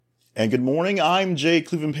And good morning, I'm Jay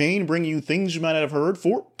Cleveland Payne, bringing you things you might not have heard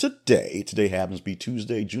for today. Today happens to be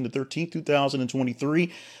Tuesday, June the 13th,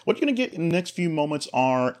 2023. What you're going to get in the next few moments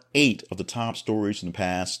are 8 of the top stories in the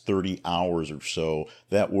past 30 hours or so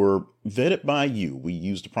that were vetted by you. We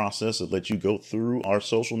used the process that let you go through our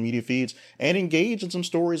social media feeds and engage in some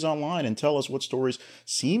stories online and tell us what stories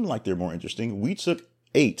seem like they're more interesting. We took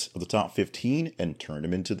 8 of the top 15 and turn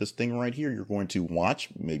them into this thing right here. You're going to watch,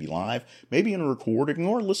 maybe live, maybe in a recording,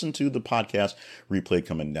 or listen to the podcast replay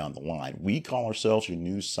coming down the line. We call ourselves your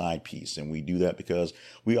news side piece, and we do that because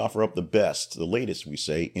we offer up the best, the latest, we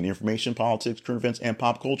say, in information, politics, current events, and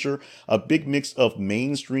pop culture, a big mix of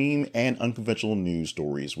mainstream and unconventional news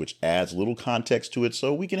stories, which adds a little context to it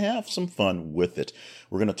so we can have some fun with it.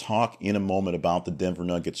 We're going to talk in a moment about the Denver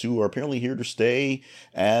Nuggets, who are apparently here to stay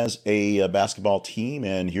as a basketball team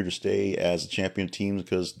and here to stay as a champion team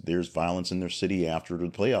because there's violence in their city after the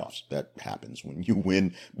playoffs. That happens when you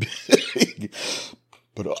win big.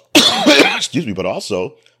 But excuse me, but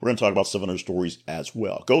also we're going to talk about 700 stories as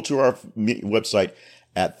well. Go to our website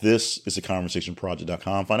at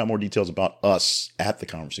thisisaconversationproject.com. Find out more details about us at The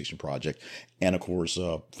Conversation Project. And of course,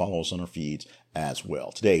 follow us on our feeds as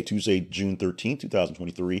well. Today, Tuesday, June 13th,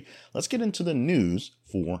 2023. Let's get into the news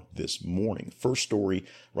for this morning. First story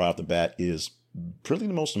right off the bat is probably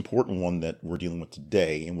the most important one that we're dealing with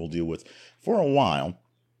today and we'll deal with for a while.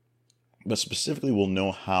 But specifically, we'll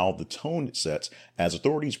know how the tone sets as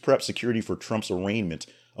authorities prep security for Trump's arraignment,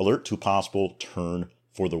 alert to possible turn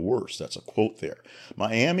for the worse. That's a quote there.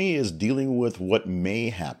 Miami is dealing with what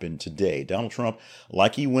may happen today. Donald Trump,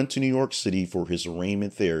 like he went to New York City for his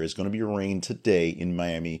arraignment there, is going to be arraigned today in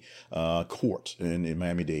Miami court, in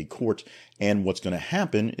Miami-Dade court. And what's going to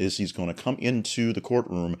happen is he's going to come into the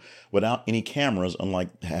courtroom without any cameras,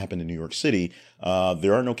 unlike happened in New York City.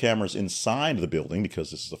 There are no cameras inside the building because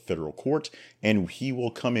this is a federal court, and he will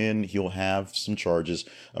come in. He'll have some charges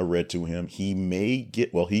read to him. He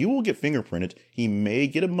will get fingerprinted. He may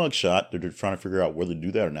get a mugshot. They're trying to figure out whether to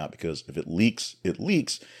do that or not, because if it leaks, it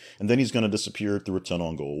leaks, and then he's going to disappear through a tunnel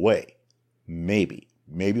and go away. Maybe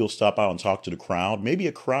he'll stop out and talk to the crowd. Maybe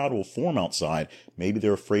a crowd will form outside. Maybe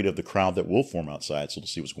they're afraid of the crowd that will form outside, so we'll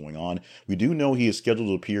see what's going on. We do know he is scheduled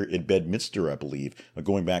to appear at Bedminster, I believe,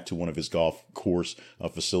 going back to one of his golf course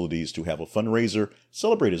facilities to have a fundraiser,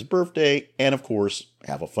 celebrate his birthday, and of course,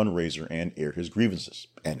 have a fundraiser and air his grievances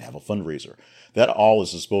and have a fundraiser. That all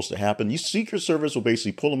is supposed to happen. The Secret Service will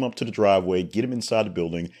basically pull him up to the driveway, get him inside the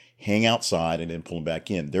building, hang outside, and then pull him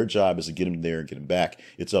back in. Their job is to get him there and get him back.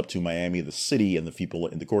 It's up to Miami, the city, and the people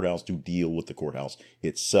in the courthouse to deal with the courthouse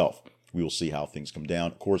itself. We will see how things come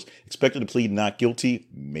down. Of course, expected to plead not guilty.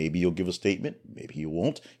 Maybe he'll give a statement. Maybe he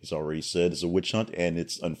won't. He's already said it's a witch hunt and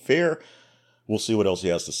it's unfair. We'll see what else he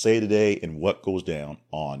has to say today and what goes down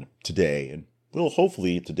on today. And well,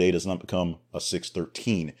 hopefully today does not become a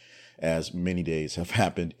 6/13, as many days have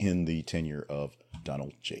happened in the tenure of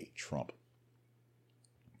Donald J. Trump.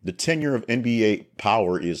 The tenure of NBA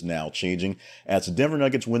power is now changing as the Denver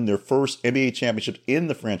Nuggets win their first NBA championship in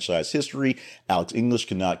the franchise history. Alex English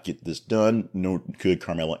could not get this done, nor could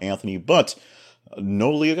Carmelo Anthony, but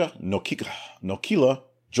Nikola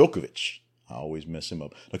Jokic, I always mess him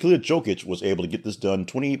up. Nikola Jokic was able to get this done.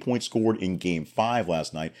 28 points scored in Game 5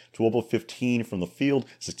 last night. 12 of 15 from the field.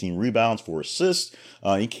 16 rebounds, 4 assists.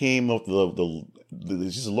 He came up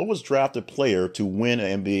he's the lowest drafted player to win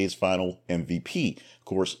an NBA's final MVP. Of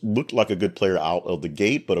course, looked like a good player out of the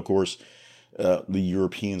gate, but of course, the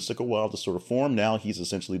Europeans took a while to sort of form. Now he's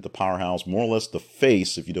essentially the powerhouse, more or less the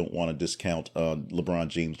face, if you don't want to discount LeBron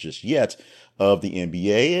James just yet, of the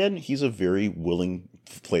NBA, and he's a very willing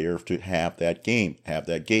player to have that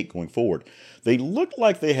gate going forward. They looked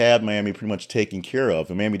like they had Miami pretty much taken care of,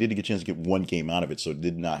 and Miami did get a chance to get one game out of it, so it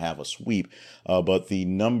did not have a sweep, but the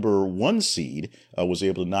number 1 seed was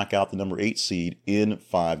able to knock out the number 8 seed in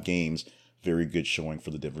 5 games. Very good showing for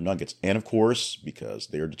the Denver Nuggets. And of course, because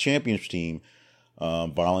they're the championship team,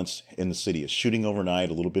 violence in the city is shooting overnight,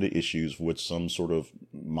 a little bit of issues with some sort of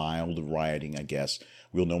mild rioting, I guess.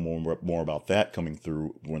 We'll know more about that coming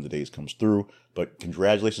through when the days comes through. But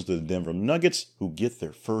congratulations to the Denver Nuggets, who get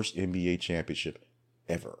their first NBA championship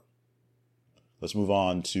ever. Let's move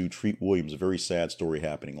on to Treat Williams, a very sad story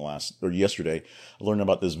happening yesterday. I learned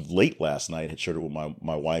about this late last night. I had shared it with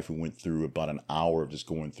my wife, who went through about an hour of just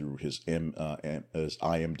going through his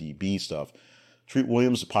IMDb stuff. Treat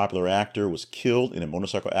Williams, a popular actor, was killed in a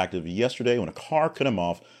motorcycle accident yesterday when a car cut him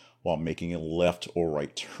off while making a left or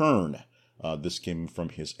right turn. This came from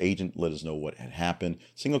his agent, let us know what had happened.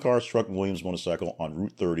 Single car struck Williams' motorcycle on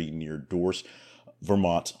Route 30 near Dorse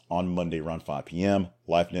Vermont on Monday around 5 p.m.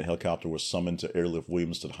 LifeNet helicopter was summoned to airlift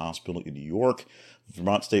Williams to the hospital in New York.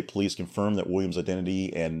 Vermont State Police confirmed that Williams'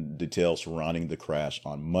 identity and details surrounding the crash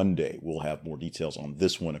on Monday. We'll have more details on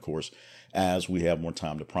this one, of course, as we have more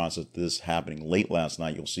time to process this happening late last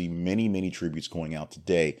night. You'll see many tributes going out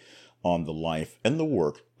today on the life and the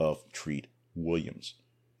work of Treat Williams.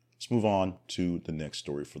 Let's move on to the next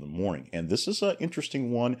story for the morning. And this is an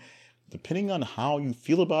interesting one. Depending on how you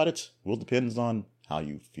feel about it, well, depends on how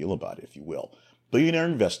you feel about it, if you will. Billionaire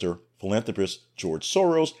investor, philanthropist George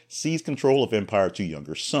Soros seized control of Empire to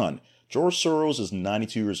younger son. George Soros is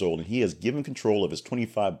 92 years old, and he has given control of his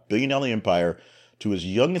 $25 billion empire to his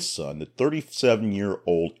youngest son, the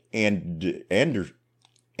 37-year-old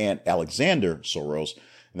Alexander Soros.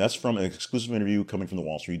 And that's from an exclusive interview coming from the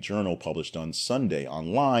Wall Street Journal, published on Sunday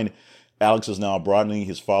online. Alex is now broadening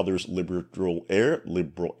his father's liberal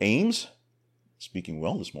aims, speaking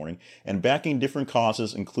well this morning, and backing different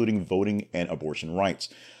causes, including voting and abortion rights.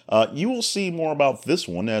 You will see more about this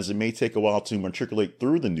one, as it may take a while to matriculate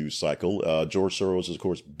through the news cycle. George Soros is, of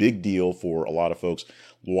course, big deal for a lot of folks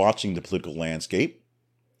watching the political landscape.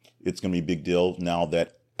 It's going to be a big deal now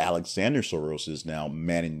that Alexander Soros is now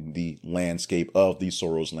manning the landscape of the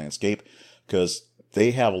Soros landscape, because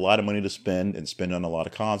they have a lot of money to spend and spend on a lot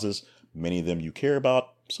of causes. Many of them you care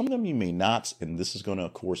about, some of them you may not, and this is going to,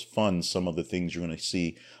 of course, fund some of the things you're going to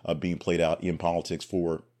see being played out in politics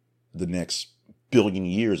for the next billion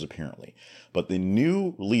years, apparently. But the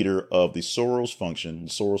new leader of the Soros function,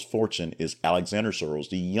 the Soros fortune, is Alexander Soros,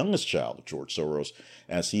 the youngest child of George Soros,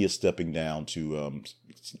 as he is stepping down to,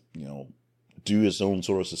 do his own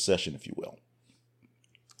sort of succession, if you will.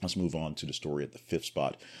 Let's move on to the story at the fifth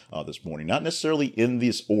spot this morning. Not necessarily in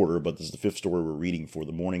this order, but this is the fifth story we're reading for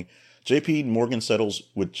the morning. JP Morgan settles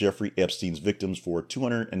with Jeffrey Epstein's victims for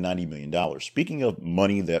 $290 million. Speaking of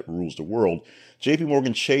money that rules the world, JP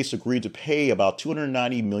Morgan Chase agreed to pay about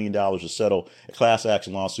 $290 million to settle a class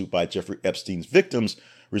action lawsuit by Jeffrey Epstein's victims,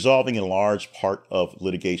 resolving a large part of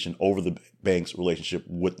litigation over the bank's relationship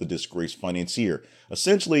with the disgraced financier.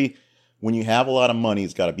 Essentially, when you have a lot of money,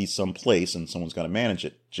 it's got to be someplace and someone's got to manage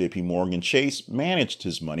it. JP Morgan Chase managed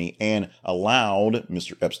his money and allowed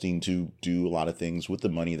Mr. Epstein to do a lot of things with the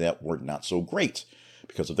money that were not so great.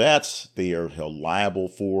 Because of that, they are held liable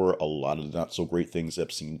for a lot of the not so great things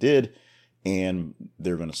Epstein did. And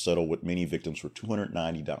they're going to settle with many victims for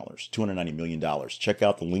 $290 million. Check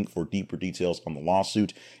out the link for deeper details on the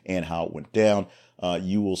lawsuit and how it went down.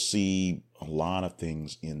 You will see a lot of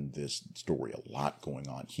things in this story, a lot going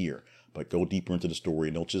on here. But go deeper into the story,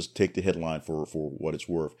 and don't just take the headline for what it's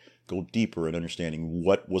worth. Go deeper in understanding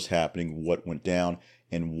what was happening, what went down,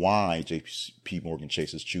 and why JP Morgan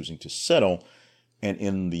Chase is choosing to settle and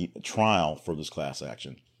in the trial for this class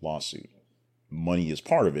action lawsuit. Money is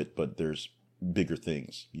part of it, but there's bigger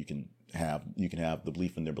things. You can have the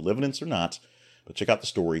belief in their benevolence or not, but check out the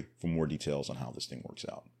story for more details on how this thing works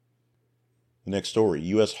out. The next story,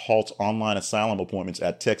 U.S. halts online asylum appointments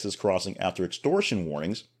at Texas crossing after extortion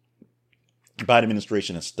warnings. The Biden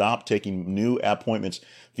administration has stopped taking new appointments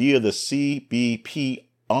via the CBP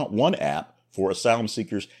One app for asylum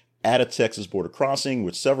seekers at a Texas border crossing,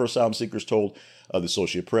 with several asylum seekers told the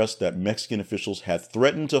Associated Press that Mexican officials had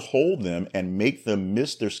threatened to hold them and make them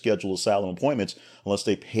miss their scheduled asylum appointments unless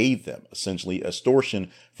they paid them. Essentially,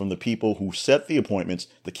 extortion from the people who set the appointments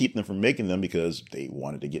to keep them from making them because they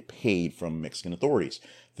wanted to get paid from Mexican authorities.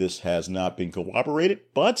 This has not been corroborated,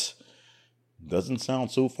 but doesn't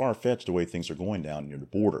sound so far-fetched the way things are going down near the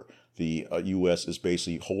border. The U.S. is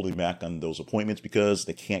basically holding back on those appointments because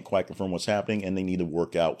they can't quite confirm what's happening, and they need to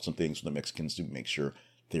work out some things with the Mexicans to make sure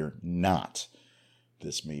they're not.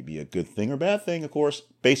 This may be a good thing or bad thing, of course,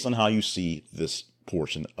 based on how you see this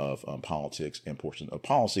portion of politics and portion of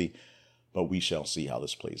policy, but we shall see how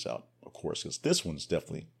this plays out, of course, because this one's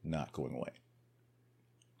definitely not going away.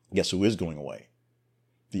 Guess who is going away?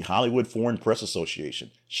 The Hollywood Foreign Press Association,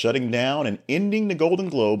 shutting down and ending the Golden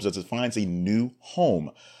Globes as it finds a new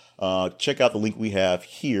home. Check out the link we have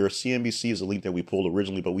here. CNBC is a link that we pulled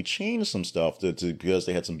originally, but we changed some stuff because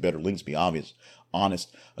they had some better links, to be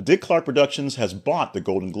honest. Dick Clark Productions has bought the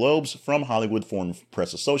Golden Globes from Hollywood Foreign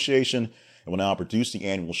Press Association and will now produce the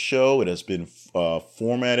annual show. It has been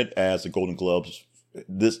formatted as the Golden Globes.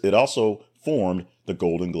 It also formed the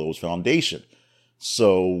Golden Globes Foundation.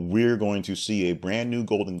 So we're going to see a brand new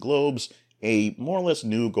Golden Globes, a more or less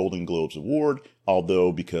new Golden Globes award,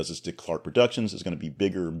 although because it's Dick Clark Productions, it's going to be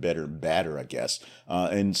bigger and better and badder, I guess,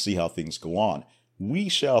 and see how things go on. We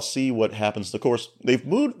shall see what happens. Of course, they've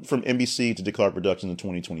moved from NBC to Dick Clark Productions in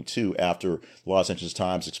 2022 after the Los Angeles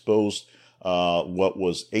Times exposed what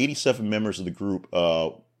was 87 members of the group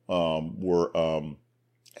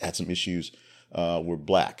had some issues were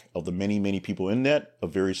black. Of the many, many people in that, a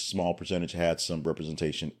very small percentage had some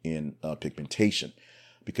representation in pigmentation.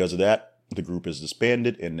 Because of that, the group is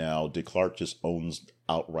disbanded, and now Dick Clark just owns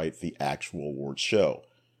outright the actual awards show.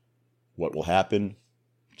 What will happen?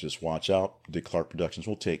 Just watch out. Dick Clark Productions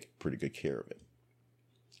will take pretty good care of it.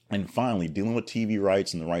 And finally, dealing with TV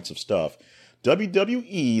rights and the rights of stuff,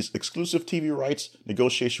 WWE's exclusive TV rights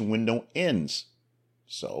negotiation window ends.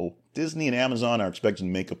 So Disney and Amazon are expected to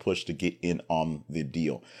make a push to get in on the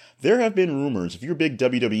deal. There have been rumors, if you're a big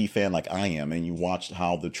WWE fan like I am, and you watched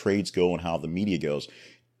how the trades go and how the media goes,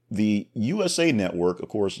 the USA Network, of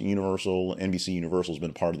course, Universal, NBC Universal has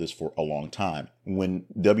been part of this for a long time. When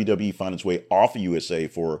WWE found its way off of USA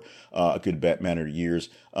for a good matter of years,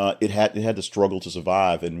 it had to struggle to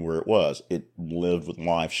survive and where it was. It lived with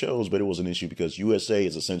live shows, but it was an issue because USA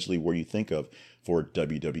is essentially where you think of for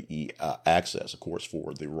WWE access, of course,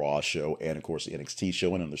 for the Raw show and, of course, the NXT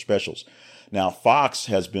show and other specials. Now, Fox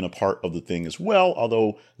has been a part of the thing as well,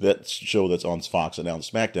 although that show that's on Fox and now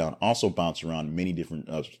SmackDown also bounced around many different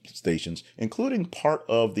stations, including part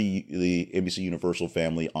of the NBC Universal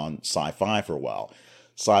family on Sci-Fi for a while.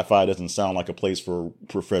 Sci-Fi doesn't sound like a place for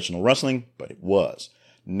professional wrestling, but it was.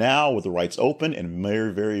 Now, with the rights open and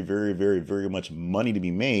very, very, very, very, very much money to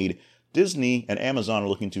be made, Disney and Amazon are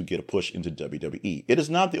looking to get a push into WWE. It is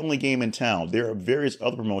not the only game in town. There are various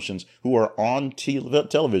other promotions who are on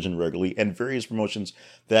television regularly and various promotions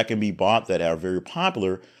that can be bought that are very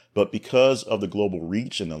popular. But because of the global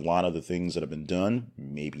reach and a lot of the things that have been done,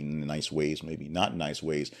 maybe in nice ways, maybe not in nice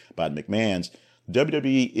ways, by the McMahons,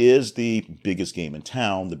 WWE is the biggest game in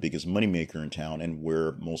town, the biggest moneymaker in town, and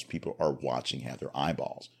where most people are watching have their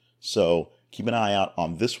eyeballs. So keep an eye out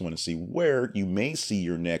on this one and see where you may see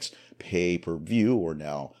your next pay-per-view, or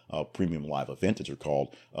now premium live event, as they're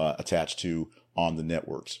called, attached to on the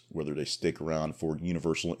networks, whether they stick around for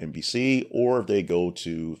Universal and NBC, or if they go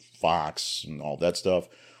to Fox and all that stuff,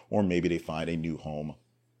 or maybe they find a new home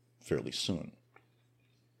fairly soon.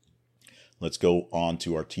 Let's go on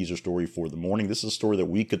to our teaser story for the morning. This is a story that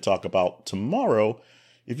we could talk about tomorrow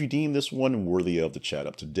if you deem this one worthy of the chat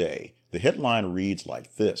up today. The headline reads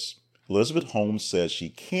like this. Elizabeth Holmes says she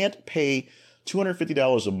can't pay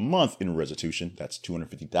 $250 a month in restitution. That's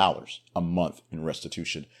 $250 a month in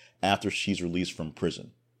restitution after she's released from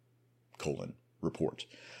prison. Report.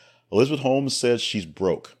 Elizabeth Holmes says she's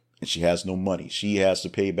broke and she has no money. She has to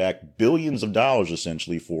pay back billions of dollars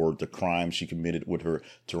essentially for the crime she committed with her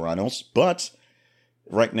Tyrannos. But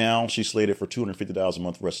right now she's slated for $250 a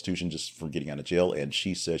month restitution just for getting out of jail. And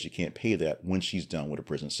she says she can't pay that when she's done with a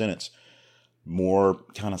prison sentence. More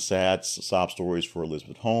kind of sad sob stories for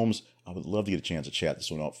Elizabeth Holmes. I would love to get a chance to chat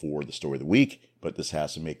this one out for the story of the week, but this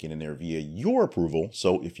has to make it in there via your approval.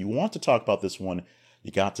 So if you want to talk about this one,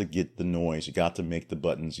 you got to get the noise. You got to make the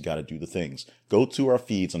buttons. You got to do the things. Go to our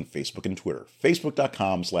feeds on Facebook and Twitter.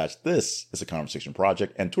 Facebook.com/this is a conversation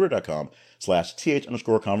project and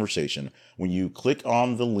Twitter.com/th_conversation. When you click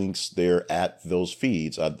on the links there at those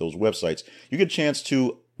feeds, at those websites, you get a chance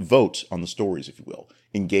to vote on the stories, if you will.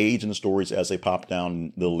 Engage in the stories as they pop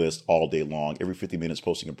down the list all day long, every 50 minutes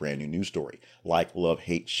posting a brand new news story. Like, love,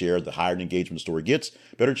 hate, share. The higher the engagement the story gets,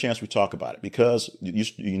 better chance we talk about it. Because you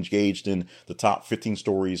engaged in the top 15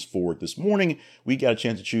 stories for this morning, we got a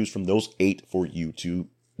chance to choose from those 8 for you to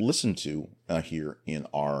listen to here in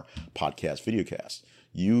our podcast videocast.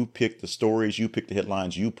 You pick the stories, you pick the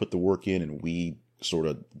headlines, you put the work in, and we sort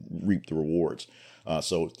of reap the rewards.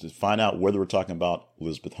 So to find out whether we're talking about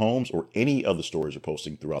Elizabeth Holmes or any of the stories we're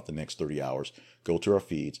posting throughout the next 30 hours, go to our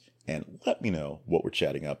feeds and let me know what we're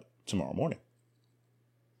chatting up tomorrow morning.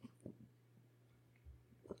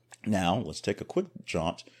 Now, let's take a quick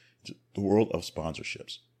jaunt to the world of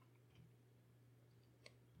sponsorships.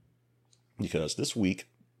 Because this week,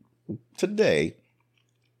 today,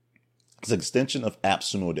 is an extension of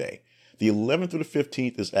AppSumo Day. The 11th through the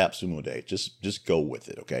 15th is AppSumo Day. Just go with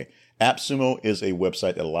it, okay? AppSumo is a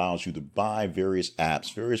website that allows you to buy various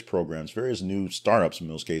apps, various programs, various new startups in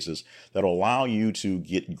most cases that will allow you to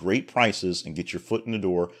get great prices and get your foot in the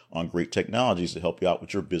door on great technologies to help you out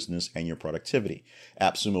with your business and your productivity.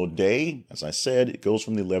 AppSumo Day, as I said, it goes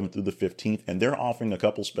from the 11th through the 15th, and they're offering a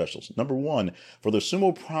couple specials. Number one, for the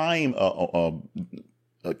Sumo Prime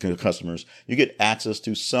customers, you get access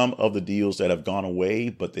to some of the deals that have gone away,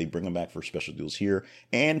 but they bring them back for special deals here.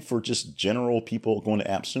 And for just general people going to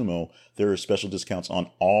AppSumo, there are special discounts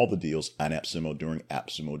on all the deals on AppSumo during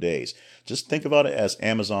AppSumo days. Just think about it as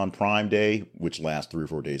Amazon Prime Day, which lasts 3 or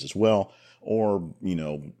 4 days as well, or,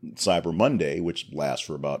 Cyber Monday, which lasts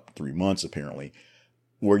for about 3 months apparently.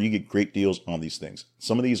 where you get great deals on these things.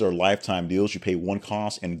 Some of these are lifetime deals. You pay one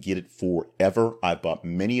cost and get it forever. I've bought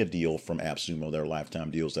many a deal from AppSumo. They're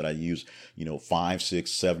lifetime deals that I use, 5,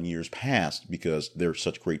 6, 7 years past because they're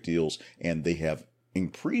such great deals and they have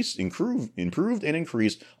improved and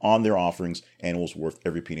increased on their offerings, and it was worth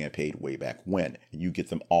every penny I paid way back when. And you get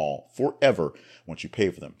them all forever once you pay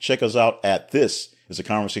for them. Check us out at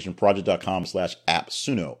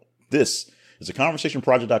thisisaconversationproject.com/appsumo. This is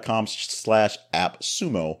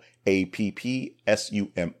theconversationproject.com/appsumo,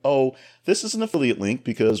 APPSUMO. This is an affiliate link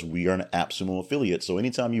because we are an AppSumo affiliate. So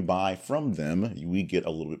anytime you buy from them, we get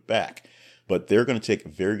a little bit back. But they're going to take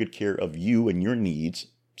very good care of you and your needs.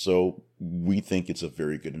 So we think it's a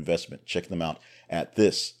very good investment. Check them out at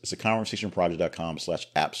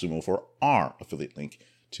thisisaconversationproject.com/appsumo for our affiliate link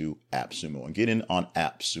to AppSumo. And get in on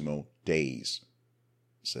AppSumo days.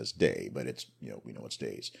 It says day, but it's, we know it's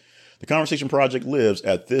days. The Conversation Project lives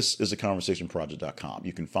at thisisaconversationproject.com.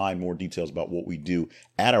 You can find more details about what we do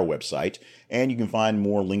at our website, and you can find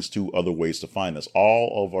more links to other ways to find us.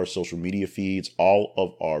 All of our social media feeds, all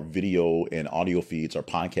of our video and audio feeds, our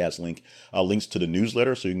podcast links to the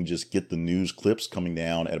newsletter, so you can just get the news clips coming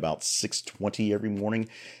down at about 6:20 every morning.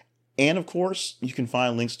 And of course, you can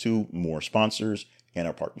find links to more sponsors and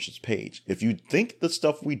our partnerships page. If you think the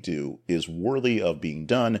stuff we do is worthy of being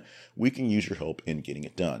done, we can use your help in getting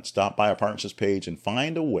it done. Stop by our partnerships page and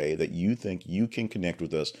find a way that you think you can connect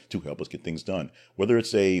with us to help us get things done. Whether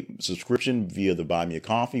it's a subscription via the Buy Me a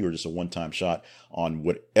Coffee or just a one-time shot on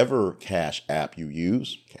whatever Cash App you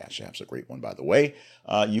use. Cash App's a great one, by the way.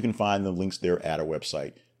 You can find the links there at our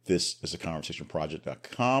website. This is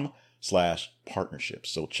theconversationproject.com/partnerships.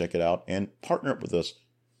 So check it out and partner up with us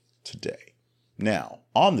today. Now,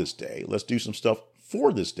 on this day, let's do some stuff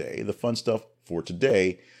for this day. The fun stuff for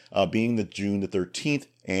today being the June the 13th.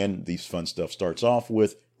 And the fun stuff starts off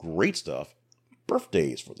with great stuff.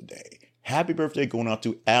 Birthdays for the day. Happy birthday going out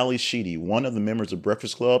to Ali Sheedy, one of the members of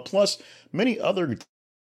Breakfast Club, plus many other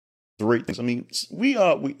great things. I mean, we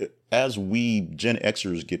as we Gen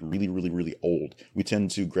Xers get really, really, really old, we tend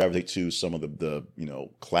to gravitate to some of the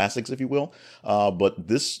classics, if you will. But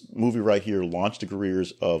this movie right here launched the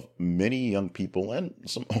careers of many young people and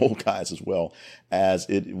some old guys as well, as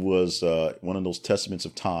it was one of those testaments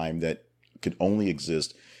of time that could only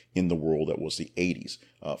exist in the world that was the 80s.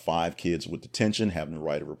 5 kids with detention having to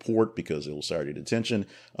write a report because it was Saturday detention.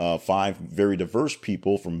 5 very diverse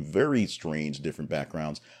people from very strange, different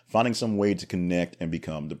backgrounds finding some way to connect and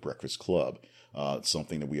become the Breakfast Club.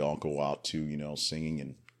 Something that we all go out to, singing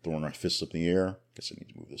and throwing our fists up in the air. I guess I need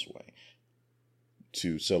to move this way.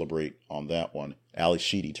 To celebrate on that one, Ali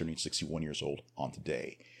Sheedy turning 61 years old on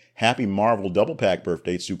today. Happy Marvel double pack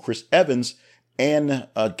birthdays to Chris Evans and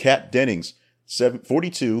Kat Dennings.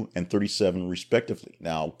 42 and 37 respectively.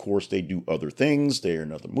 Now, of course, they do other things. They're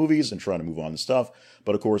in other movies and trying to move on and stuff.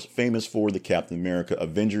 But, of course, famous for the Captain America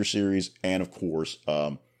Avengers series and, of course,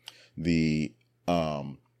 the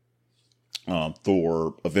Thor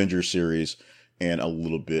Avengers series and a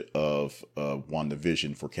little bit of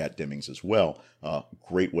WandaVision for Kat Dennings as well.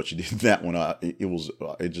 Great what she did in that one. It was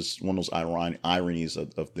just one of those ironies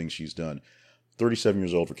of things she's done. 37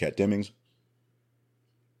 years old for Kat Dennings.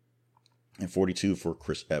 And 42 for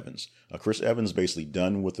Chris Evans. Chris Evans basically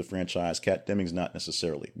done with the franchise. Kat Dennings not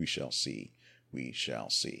necessarily. We shall see. We shall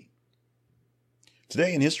see.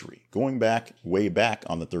 Today in history, going back, way back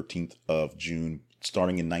on the 13th of June,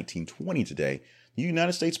 starting in 1920 today, the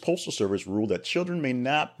United States Postal Service ruled that children may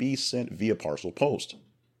not be sent via parcel post.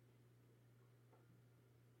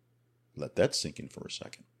 Let that sink in for a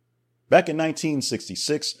second. Back in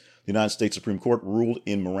 1966, the United States Supreme Court ruled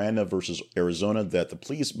in Miranda versus Arizona that the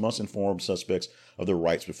police must inform suspects of their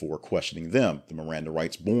rights before questioning them. The Miranda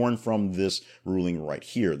rights born from this ruling right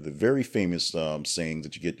here. The very famous saying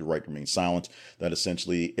that you get the right to remain silent, that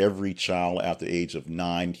essentially every child after the age of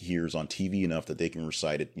 9 hears on TV enough that they can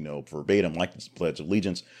recite it, verbatim, like the Pledge of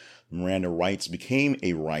Allegiance. Miranda rights became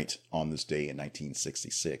a right on this day in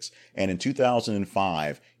 1966. And in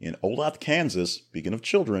 2005, in Olathe, Kansas, speaking of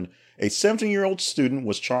children, a 17-year-old student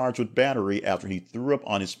was charged with battery after he threw up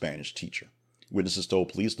on his Spanish teacher. Witnesses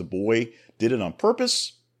told police the boy did it on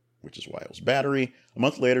purpose, which is why it was battery. A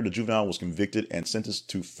month later, the juvenile was convicted and sentenced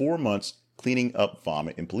to 4 months cleaning up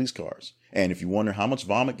vomit in police cars. And if you wonder how much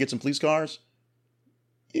vomit gets in police cars,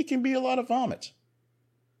 it can be a lot of vomit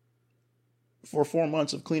for 4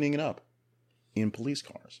 months of cleaning it up in police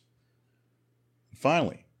cars.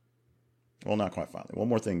 Finally, well, not quite finally, one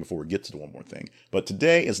more thing before we get to the one more thing. But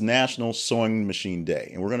today is National Sewing Machine Day.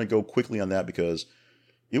 And we're going to go quickly on that because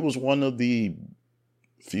it was one of the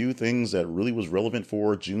few things that really was relevant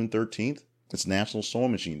for June 13th. It's National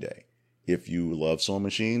Sewing Machine Day. If you love sewing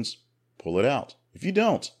machines, pull it out. If you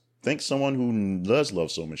don't, thank someone who does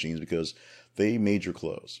love sewing machines because they made your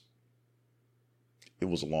clothes. It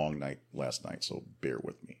was a long night last night, so bear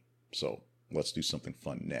with me. So let's do something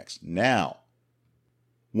fun next. Now,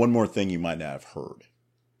 one more thing you might not have heard.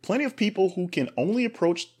 Plenty of people who can only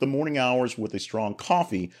approach the morning hours with a strong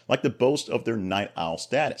coffee like to boast of their night owl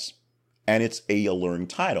status. And it's a alluring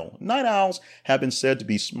title. Night owls have been said to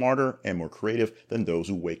be smarter and more creative than those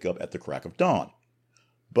who wake up at the crack of dawn.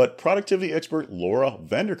 But productivity expert Laura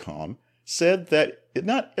Vanderkam said that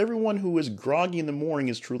not everyone who is groggy in the morning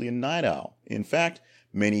is truly a night owl. In fact,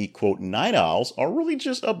 many, quote, night owls are really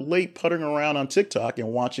just up late puttering around on TikTok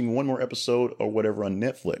and watching one more episode or whatever on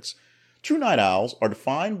Netflix. True night owls are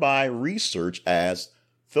defined by research as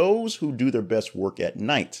those who do their best work at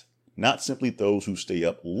night, not simply those who stay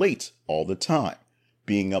up late all the time.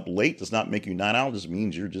 Being up late does not make you a night owl, just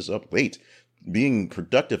means you're just up late. Being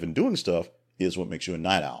productive and doing stuff is what makes you a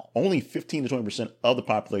night owl. Only 15 to 20% of the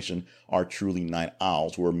population are truly night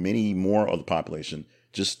owls, where many more of the population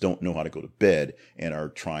just don't know how to go to bed and are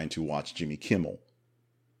trying to watch Jimmy Kimmel.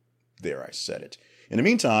 There, I said it. In the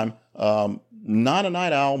meantime, not a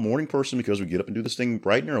night owl, morning person because we get up and do this thing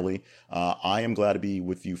bright and early. I am glad to be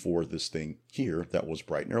with you for this thing here that was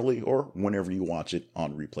bright and early or whenever you watch it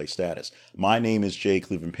on replay status. My name is Jay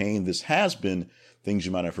Cleveland Payne. This has been Things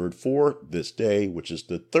You Might Have Heard for this day, which is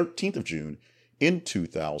the 13th of June in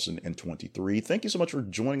 2023. Thank you so much for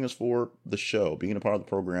joining us for the show, being a part of the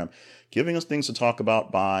program, giving us things to talk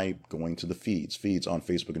about by going to the feeds on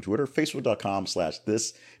Facebook and Twitter,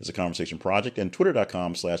 facebook.com/this is a conversation project and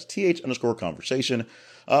twitter.com/th_conversation.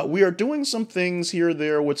 We are doing some things here or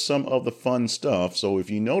there with some of the fun stuff. So if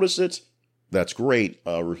you notice it, that's great.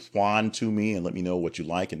 Respond to me and let me know what you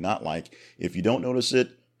like and not like. If you don't notice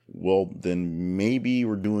it, well, then maybe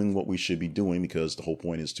we're doing what we should be doing because the whole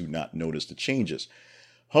point is to not notice the changes.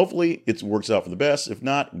 Hopefully it works out for the best. If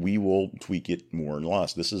not, we will tweak it more and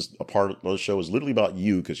less. This is a part of the show is literally about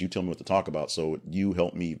you because you tell me what to talk about. So you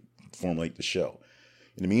help me formulate the show.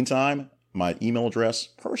 In the meantime, my email address,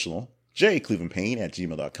 personal,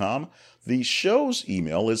 jclevelandpayne@gmail.com. The show's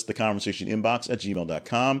email is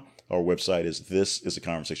theconversationinbox@gmail.com. Our website is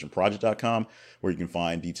thisisaconversationproject.com, where you can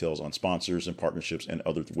find details on sponsors and partnerships and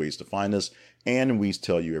other ways to find us. And we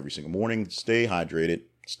tell you every single morning, stay hydrated,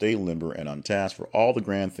 stay limber and on task for all the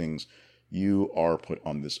grand things you are put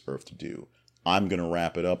on this earth to do. I'm going to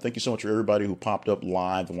wrap it up. Thank you so much for everybody who popped up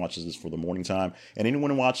live and watches this for the morning time. And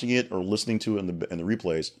anyone watching it or listening to it in the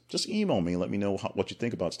replays, just email me and let me know what you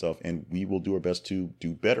think about stuff. And we will do our best to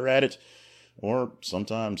do better at it. Or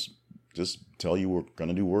sometimes just tell you we're going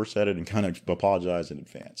to do worse at it and kind of apologize in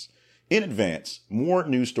advance. In advance, more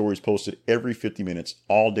news stories posted every 50 minutes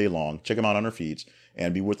all day long. Check them out on our feeds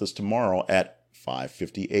and be with us tomorrow at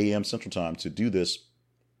 5:50 a.m. Central Time to do this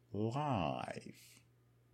live.